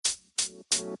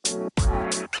A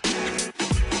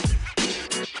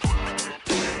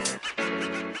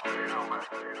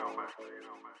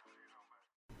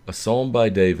psalm by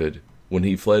David, when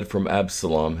he fled from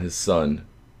Absalom his son.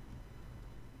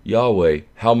 Yahweh,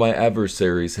 how my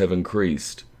adversaries have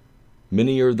increased!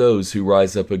 Many are those who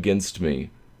rise up against me.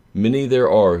 Many there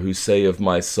are who say of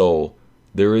my soul,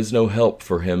 there is no help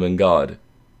for him in God.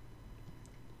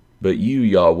 But you,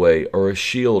 Yahweh, are a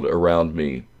shield around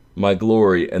me, my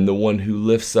glory and the one who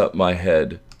lifts up my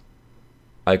head.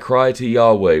 I cry to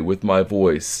Yahweh with my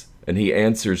voice, and he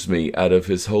answers me out of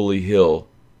his holy hill.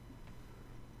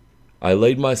 I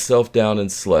laid myself down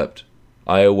and slept.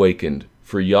 I awakened,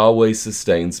 for Yahweh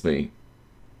sustains me.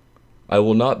 I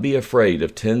will not be afraid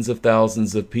of tens of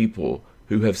thousands of people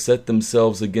who have set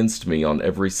themselves against me on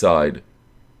every side.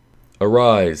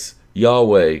 Arise,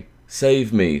 Yahweh,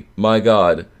 save me, my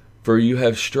God, for you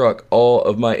have struck all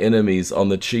of my enemies on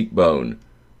the cheekbone.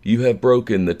 You have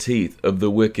broken the teeth of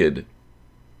the wicked.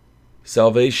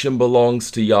 Salvation belongs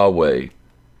to Yahweh.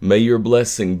 May your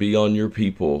blessing be on your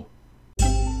people.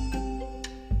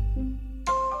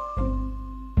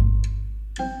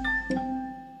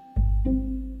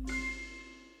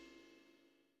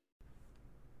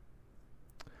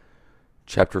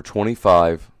 Chapter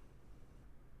 25.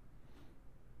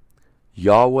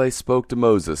 Yahweh spoke to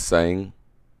Moses, saying,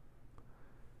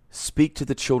 Speak to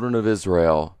the children of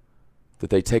Israel, that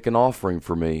they take an offering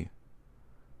for me.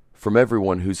 From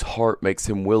everyone whose heart makes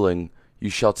him willing, you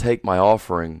shall take my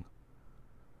offering.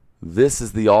 This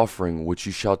is the offering which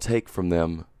you shall take from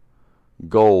them: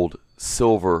 gold,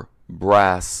 silver,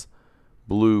 brass,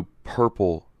 blue,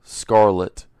 purple,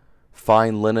 scarlet,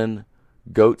 fine linen,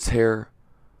 goat's hair,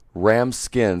 ram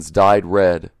skins dyed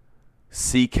red,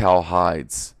 sea cow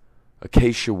hides,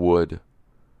 acacia wood,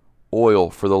 oil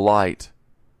for the light,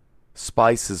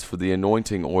 spices for the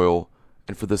anointing oil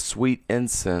and for the sweet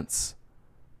incense,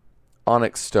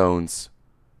 onyx stones,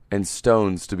 and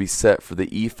stones to be set for the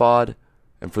ephod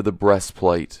and for the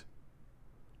breastplate.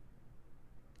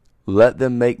 Let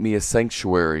them make me a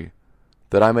sanctuary,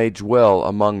 that I may dwell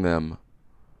among them,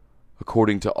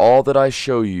 according to all that I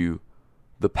show you,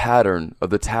 the pattern of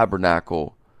the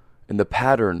tabernacle, and the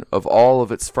pattern of all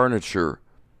of its furniture,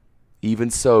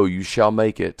 even so you shall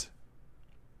make it.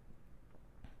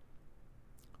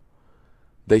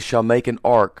 They shall make an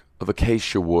ark of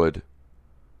acacia wood.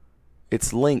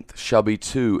 Its length shall be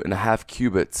 2.5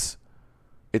 cubits,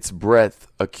 its breadth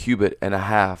 1.5 cubits, and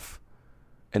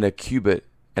 1.5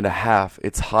 cubits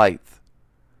its height.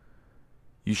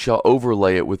 You shall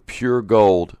overlay it with pure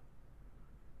gold.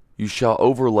 You shall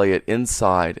overlay it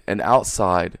inside and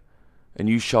outside, and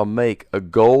you shall make a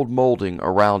gold molding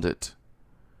around it.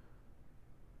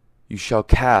 You shall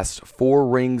cast 4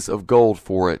 rings of gold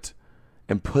for it,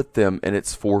 and put them in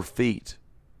its 4 feet.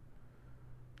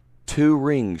 2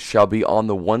 rings shall be on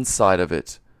the one side of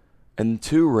it, and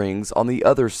 2 rings on the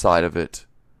other side of it.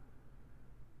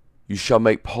 You shall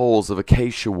make poles of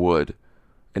acacia wood,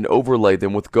 and overlay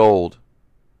them with gold.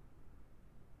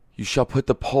 You shall put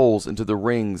the poles into the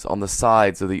rings on the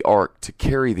sides of the ark to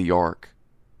carry the ark.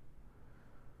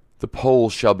 The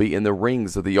poles shall be in the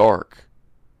rings of the ark.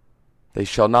 They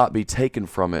shall not be taken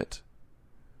from it.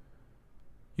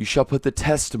 You shall put the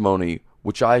testimony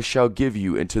which I shall give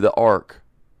you into the ark.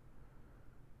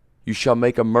 You shall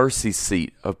make a mercy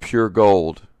seat of pure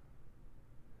gold.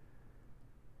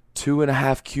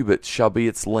 2.5 cubits shall be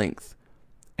its length,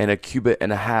 and 1.5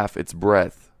 cubits its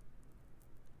breadth.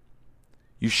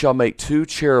 You shall make 2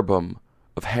 cherubim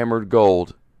of hammered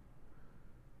gold.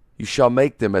 You shall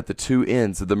make them at the 2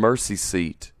 ends of the mercy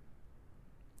seat.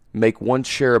 Make 1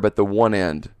 cherub at the one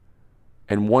end,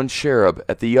 and 1 cherub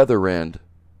at the other end.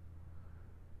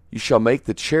 You shall make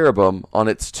the cherubim on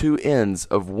its 2 ends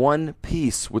of one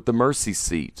piece with the mercy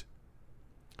seat.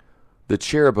 The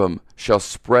cherubim shall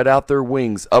spread out their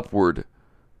wings upward,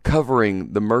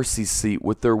 covering the mercy seat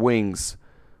with their wings,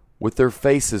 with their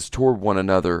faces toward one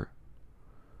another.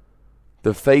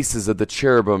 The faces of the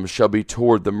cherubim shall be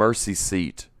toward the mercy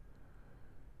seat.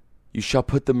 You shall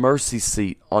put the mercy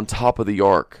seat on top of the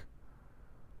ark,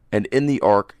 and in the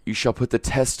ark you shall put the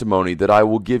testimony that I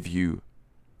will give you.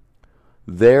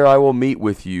 There I will meet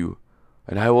with you,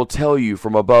 and I will tell you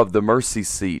from above the mercy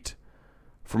seat,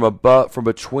 from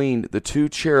between the 2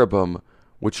 cherubim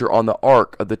which are on the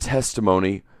ark of the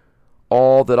testimony,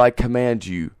 all that I command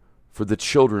you for the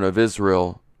children of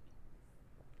Israel.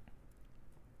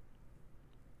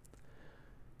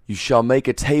 You shall make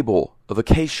a table of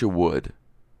acacia wood.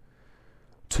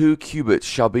 2 cubits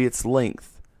shall be its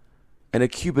length, and 1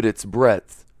 cubit its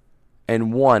breadth,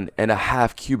 and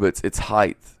 1.5 cubits its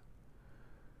height.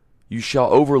 You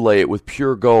shall overlay it with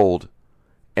pure gold.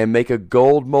 and make a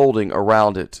gold molding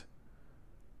around it.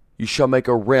 You shall make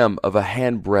a rim of a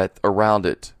handbreadth around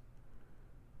it.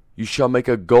 You shall make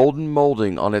a golden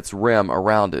molding on its rim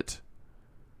around it.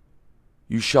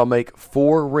 You shall make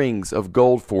 4 rings of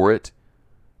gold for it,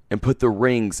 and put the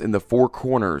rings in the 4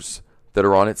 corners that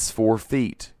are on its 4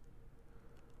 feet.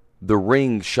 The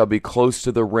rings shall be close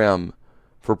to the rim,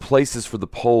 for places for the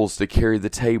poles to carry the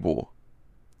table.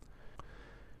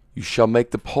 You shall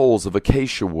make the poles of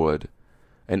acacia wood,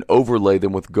 and overlay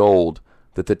them with gold,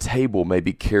 that the table may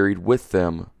be carried with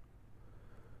them.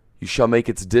 You shall make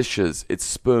its dishes, its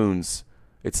spoons,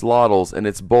 its ladles, and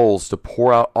its bowls to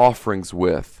pour out offerings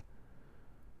with.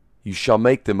 You shall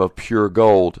make them of pure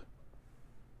gold.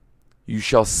 You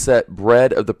shall set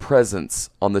bread of the presence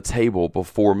on the table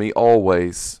before me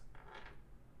always.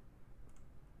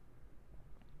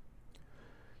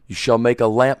 You shall make a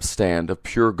lampstand of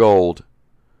pure gold.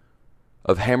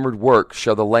 Of hammered work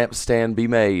shall the lampstand be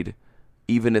made,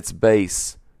 even its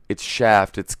base, its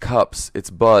shaft, its cups, its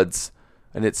buds,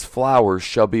 and its flowers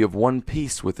shall be of one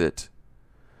piece with it.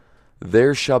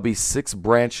 There shall be 6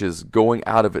 branches going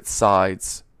out of its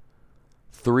sides,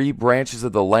 3 branches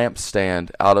of the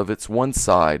lampstand out of its one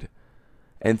side,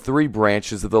 and 3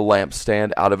 branches of the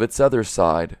lampstand out of its other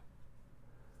side.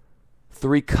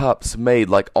 3 cups made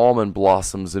like almond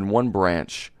blossoms in one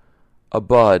branch, a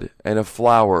bud and a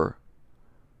flower,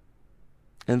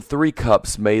 and 3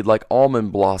 cups made like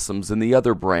almond blossoms in the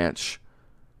other branch,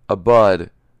 a bud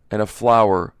and a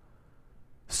flower.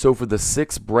 So for the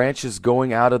 6 branches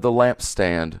going out of the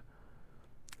lampstand,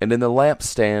 and in the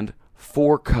lampstand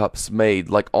 4 cups made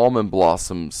like almond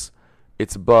blossoms,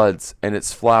 its buds and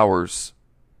its flowers,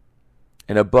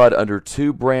 and a bud under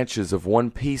 2 branches of one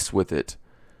piece with it,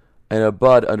 and a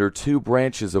bud under 2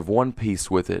 branches of one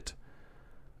piece with it,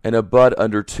 and a bud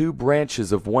under 2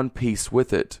 branches of one piece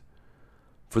with it,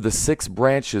 for the 6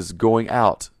 branches going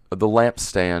out of the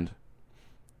lampstand.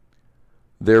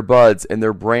 Their buds and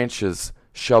their branches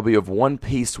shall be of one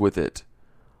piece with it,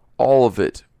 all of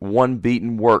it one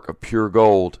beaten work of pure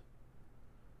gold.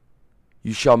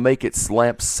 You shall make its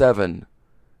lamps 7,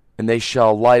 and they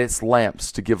shall light its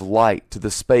lamps to give light to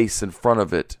the space in front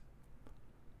of it.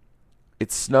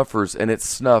 Its snuffers and its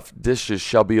snuff dishes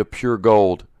shall be of pure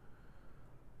gold.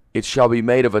 It shall be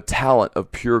made of a talent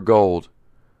of pure gold,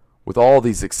 with all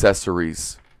these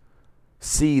accessories.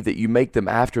 See that you make them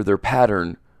after their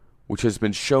pattern, which has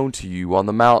been shown to you on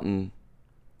the mountain.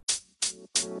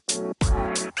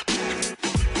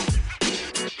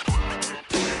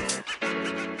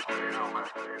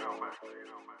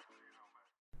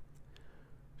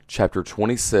 Chapter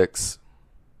 26.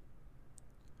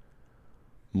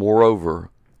 Moreover,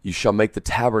 you shall make the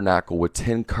tabernacle with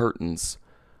 10 curtains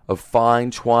of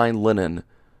fine twined linen,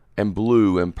 and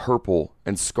blue and purple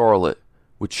and scarlet,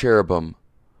 with cherubim.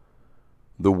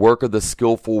 The work of the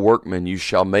skillful workman you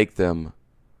shall make them.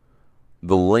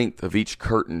 The length of each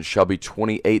curtain shall be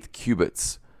 28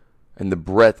 cubits, and the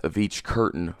breadth of each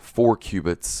curtain 4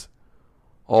 cubits.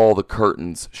 All the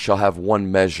curtains shall have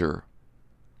one measure.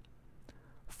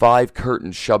 5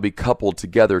 curtains shall be coupled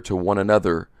together to one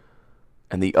another,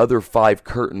 and the other 5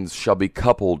 curtains shall be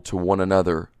coupled to one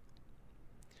another.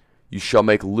 You shall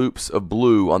make loops of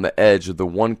blue on the edge of the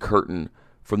one curtain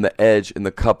from the edge in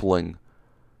the coupling,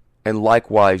 and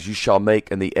likewise you shall make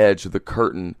in the edge of the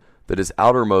curtain that is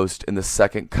outermost in the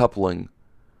second coupling.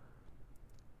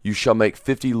 You shall make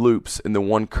 50 loops in the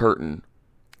one curtain,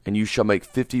 and you shall make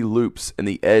 50 loops in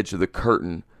the edge of the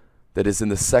curtain that is in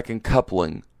the second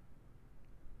coupling.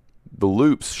 The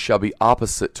loops shall be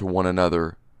opposite to one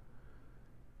another.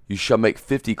 You shall make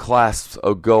 50 clasps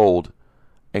of gold,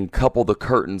 and couple the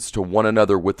curtains to one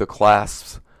another with the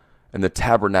clasps, and the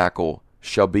tabernacle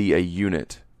shall be a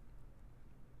unit.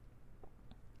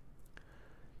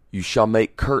 You shall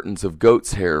make curtains of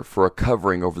goat's hair for a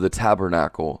covering over the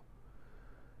tabernacle.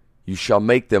 You shall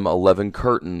make them 11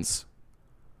 curtains.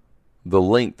 The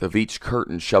length of each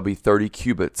curtain shall be 30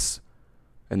 cubits,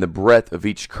 and the breadth of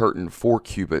each curtain 4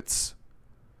 cubits.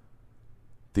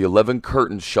 The 11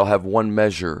 curtains shall have one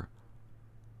measure.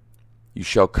 You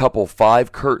shall couple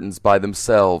 5 curtains by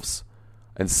themselves,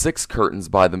 and 6 curtains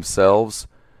by themselves,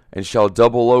 and shall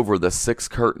double over the 6th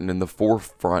curtain in the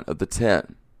forefront of the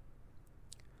tent.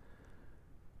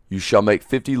 You shall make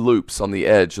 50 loops on the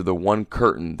edge of the one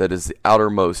curtain that is the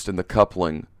outermost in the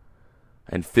coupling,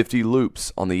 and 50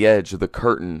 loops on the edge of the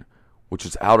curtain which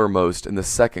is outermost in the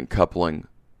second coupling.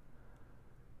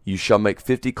 You shall make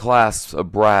 50 clasps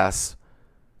of brass,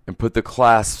 and put the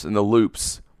clasps in the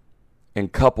loops,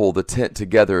 and couple the tent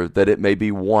together that it may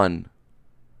be one.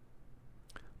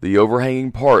 The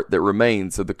overhanging part that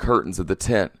remains of the curtains of the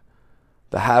tent,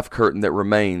 the half curtain that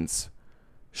remains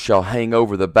shall hang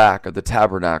over the back of the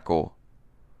tabernacle.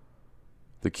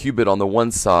 The cubit on the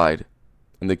one side,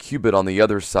 and the cubit on the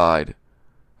other side,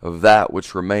 of that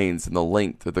which remains in the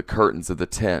length of the curtains of the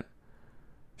tent,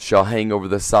 shall hang over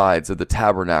the sides of the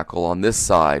tabernacle on this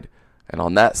side and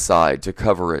on that side to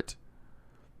cover it.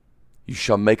 You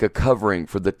shall make a covering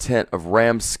for the tent of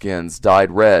ram skins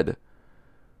dyed red,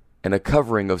 and a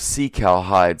covering of sea-cow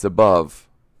hides above.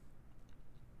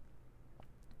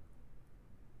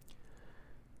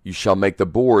 You shall make the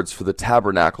boards for the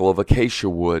tabernacle of acacia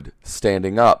wood,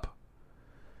 standing up.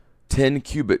 10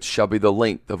 cubits shall be the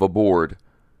length of a board,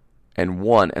 and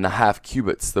 1.5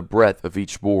 cubits the breadth of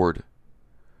each board.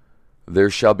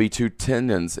 There shall be 2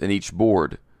 tenons in each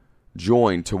board,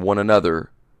 joined to one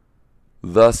another.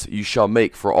 Thus you shall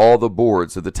make for all the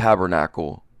boards of the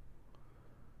tabernacle.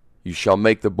 You shall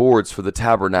make the boards for the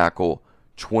tabernacle,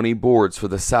 20 boards for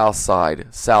the south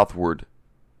side, southward.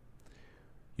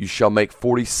 You shall make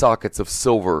 40 sockets of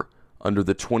silver under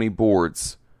the 20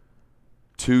 boards,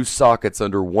 2 sockets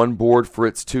under one board for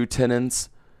its 2 tenons,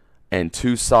 and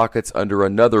 2 sockets under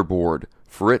another board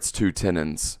for its 2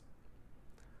 tenons.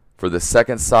 For the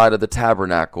second side of the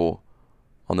tabernacle,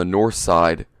 on the north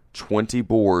side, 20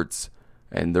 boards,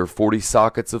 and their 40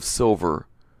 sockets of silver,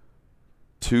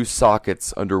 2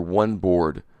 sockets under one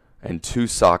board, and 2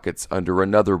 sockets under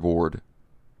another board.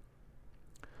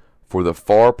 For the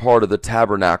far part of the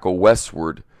tabernacle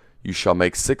westward, you shall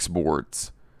make 6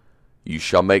 boards. You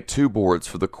shall make 2 boards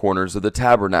for the corners of the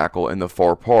tabernacle in the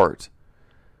far part.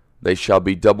 They shall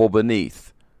be double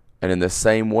beneath, and in the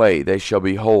same way they shall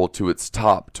be whole to its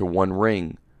top to one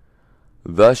ring.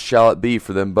 Thus shall it be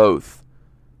for them both.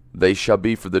 They shall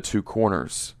be for the 2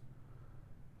 corners.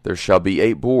 There shall be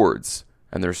 8 boards,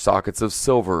 and their sockets of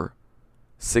silver,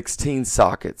 16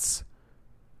 sockets,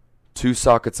 2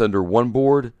 sockets under one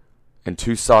board, and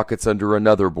 2 sockets under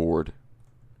another board.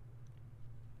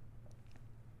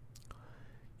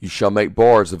 You shall make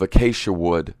bars of acacia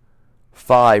wood,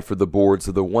 5 for the boards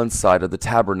of the one side of the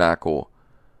tabernacle,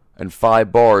 and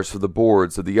 5 bars for the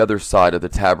boards of the other side of the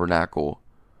tabernacle,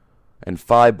 and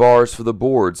 5 bars for the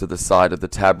boards of the side of the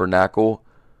tabernacle,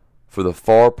 for the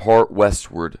far part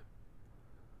westward.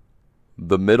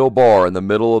 The middle bar in the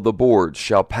middle of the boards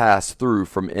shall pass through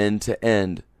from end to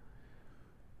end.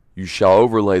 You shall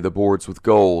overlay the boards with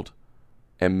gold,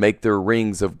 and make their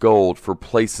rings of gold for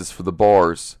places for the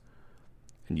bars,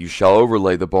 and you shall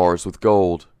overlay the bars with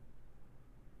gold.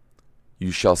 You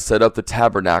shall set up the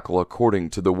tabernacle according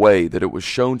to the way that it was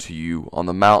shown to you on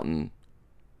the mountain.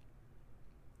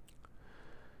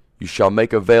 You shall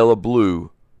make a veil of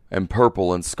blue, and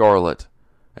purple, and scarlet,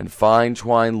 and fine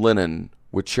twined linen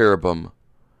with cherubim.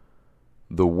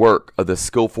 The work of the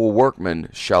skillful workman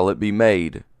shall it be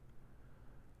made.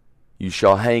 You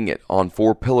shall hang it on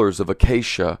 4 pillars of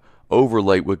acacia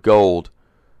overlaid with gold.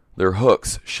 Their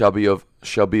hooks shall be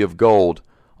of gold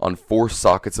on 4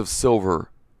 sockets of silver.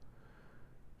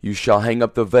 You shall hang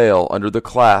up the veil under the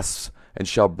clasps, and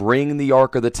shall bring the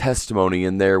ark of the testimony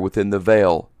in there within the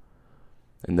veil.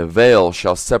 And the veil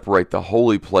shall separate the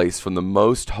holy place from the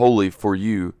most holy for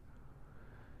you.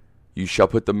 You shall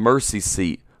put the mercy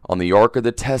seat on the ark of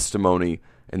the testimony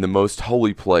in the most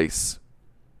holy place.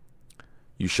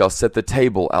 You shall set the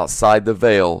table outside the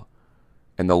veil,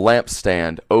 and the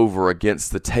lampstand over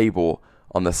against the table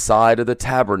on the side of the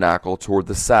tabernacle toward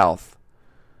the south,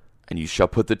 and you shall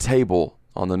put the table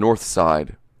on the north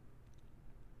side.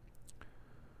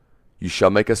 You shall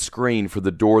make a screen for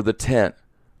the door of the tent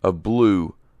of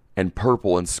blue and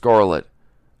purple and scarlet,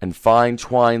 and fine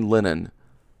twined linen,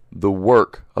 the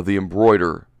work of the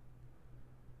embroiderer.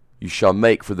 You shall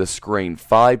make for the screen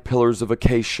 5 pillars of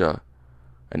acacia,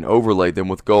 and overlay them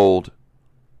with gold.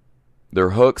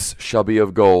 Their hooks shall be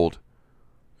of gold,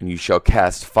 and you shall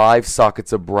cast 5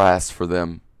 sockets of brass for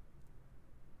them.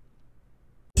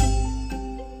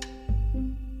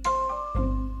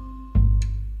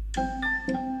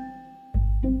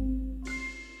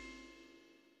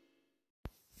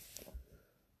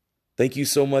 Thank you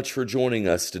so much for joining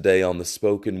us today on the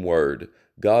Spoken Word.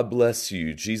 God bless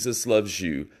you. Jesus loves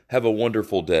you. Have a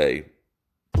wonderful day.